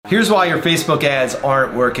Here's why your Facebook ads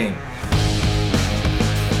aren't working.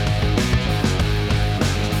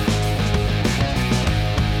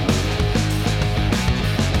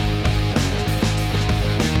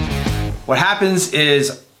 What happens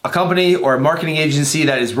is a company or a marketing agency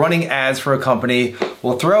that is running ads for a company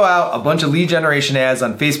will throw out a bunch of lead generation ads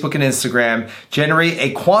on Facebook and Instagram, generate a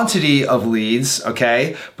quantity of leads,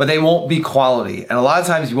 okay, but they won't be quality. And a lot of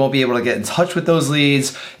times you won't be able to get in touch with those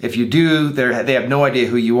leads. If you do, they have no idea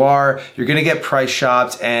who you are. You're gonna get price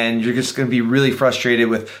shopped and you're just gonna be really frustrated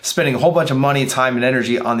with spending a whole bunch of money, time, and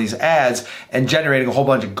energy on these ads and generating a whole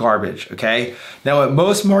bunch of garbage, okay? Now what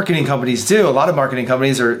most marketing companies do, a lot of marketing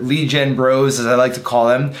companies are lead gen bros, as I like to call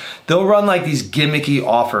them, they'll run like these gimmicky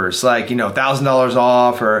offers, like, $1,000 off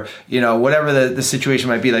or, whatever the situation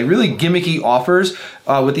might be, like really gimmicky offers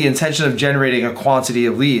with the intention of generating a quantity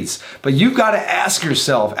of leads. But you've got to ask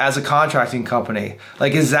yourself as a contracting company,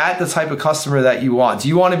 like, is that the type of customer that you want? Do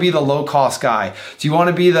you want to be the low cost guy? Do you want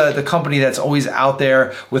to be the company that's always out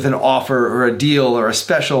there with an offer or a deal or a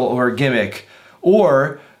special or a gimmick?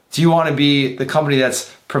 Or do you want to be the company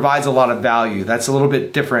that's provides a lot of value, that's a little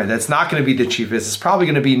bit different, that's not going to be the cheapest, it's probably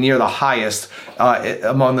going to be near the highest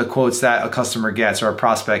among the quotes that a customer gets or a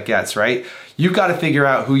prospect gets, right? You've got to figure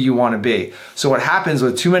out who you want to be. So what happens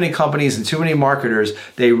with too many companies and too many marketers,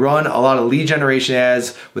 they run a lot of lead generation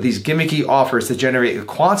ads with these gimmicky offers to generate a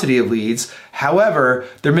quantity of leads. However,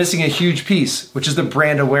 they're missing a huge piece, which is the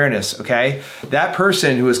brand awareness, okay? That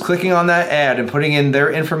person who is clicking on that ad and putting in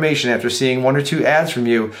their information after seeing 1 or 2 ads from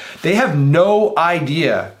you, they have no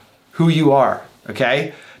idea who you are,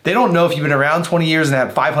 okay? They don't know if you've been around 20 years and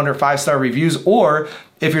have 500 5-star reviews, or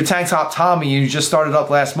if you're Tank Top Tommy and you just started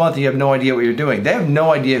up last month and you have no idea what you're doing. They have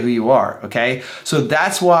no idea who you are, okay? So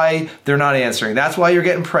that's why they're not answering. That's why you're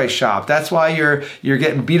getting price shopped. That's why you're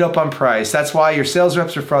getting beat up on price. That's why your sales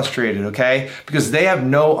reps are frustrated, okay? Because they have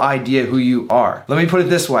no idea who you are. Let me put it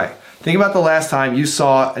this way. Think about the last time you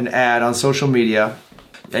saw an ad on social media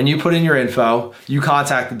and you put in your info, you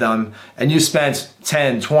contacted them, and you spent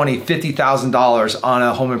 $10, $20, $50,000 on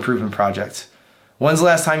a home improvement project. When's the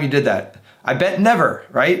last time you did that? I bet never,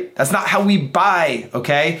 right? That's not how we buy,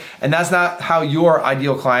 okay? And that's not how your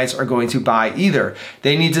ideal clients are going to buy either.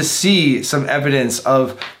 They need to see some evidence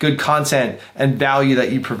of good content and value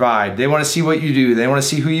that you provide. They want to see what you do. They want to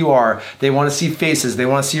see who you are. They want to see faces. They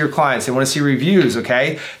want to see your clients. They want to see reviews,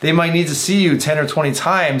 okay? They might need to see you 10 or 20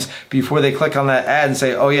 times before they click on that ad and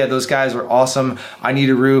say, oh yeah, those guys were awesome. I need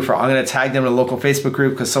a roof, or I'm going to tag them in a local Facebook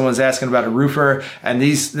group because someone's asking about a roofer, and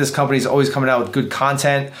this company's always coming out with good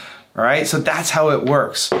content. All right, so that's how it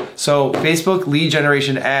works. So Facebook lead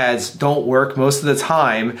generation ads don't work most of the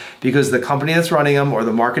time because the company that's running them, or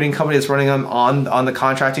the marketing company that's running them on the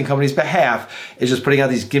contracting company's behalf, is just putting out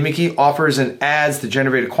these gimmicky offers and ads to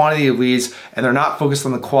generate a quantity of leads, and they're not focused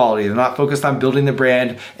on the quality. They're not focused on building the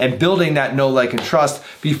brand and building that know, like, and trust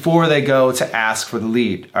before they go to ask for the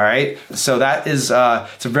lead. All right, so that is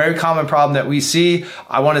it's a very common problem that we see.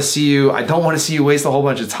 I don't want to see you waste a whole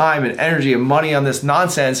bunch of time and energy and money on this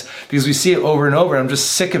nonsense, because we see it over and over and I'm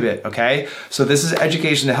just sick of it, okay? So this is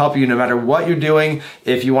education to help you no matter what you're doing.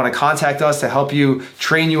 If you want to contact us to help you,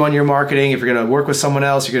 train you on your marketing, if you're going to work with someone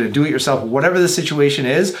else, you're going to do it yourself, whatever the situation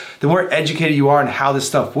is, the more educated you are on how this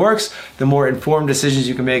stuff works, the more informed decisions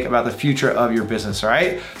you can make about the future of your business, all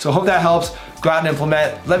right? So I hope that helps. Go out and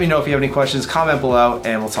implement. Let me know if you have any questions, comment below,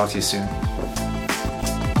 and we'll talk to you soon.